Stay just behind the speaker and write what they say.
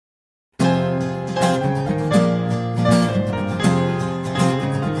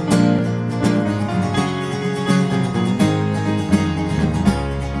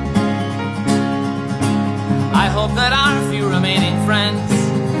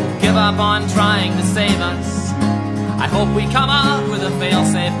give up on trying to save us. I hope we come up with a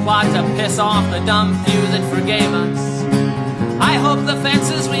fail-safe plot to piss off the dumb few that forgave us. I hope the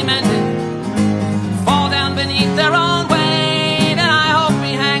fences we mended fall down beneath their own weight, and I hope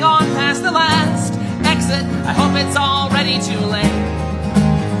we hang on past the last exit. I hope it's already too late.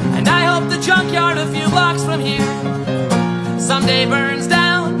 And I hope the junkyard a few blocks from here someday burns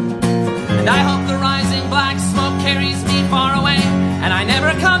down. And I hope the rising black smoke carries me far away, and I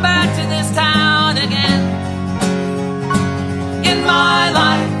never come back to this town again. In my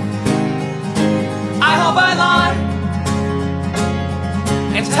life, I hope I lie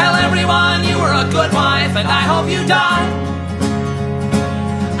and tell everyone you were a good wife, and I hope you die.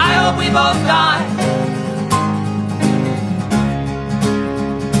 I hope we both die.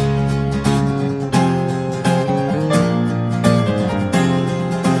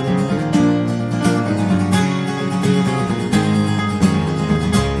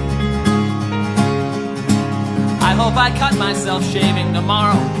 I hope I cut myself shaving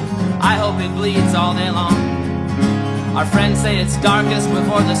tomorrow. I hope it bleeds all day long. Our friends say it's darkest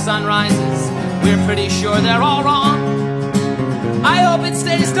before the sun rises. We're pretty sure they're all wrong. I hope it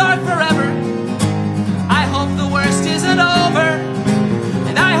stays dark forever. I hope the worst isn't over.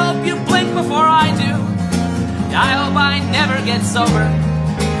 And I hope you blink before I do. I hope I never get sober.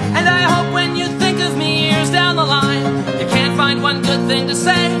 And I hope when you think of me years down the line, you can't find one good thing to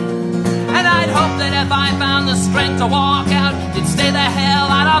say. And I'd hope that if I found the strength to walk out, you'd stay the hell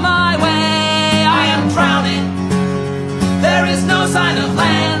out of my way. I am drowning. There is no sign of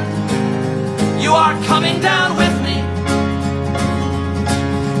land. You are coming down with me,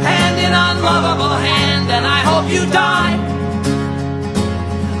 hand in unlovable hand. And I hope you die.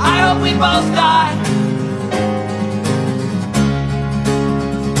 I hope we both die.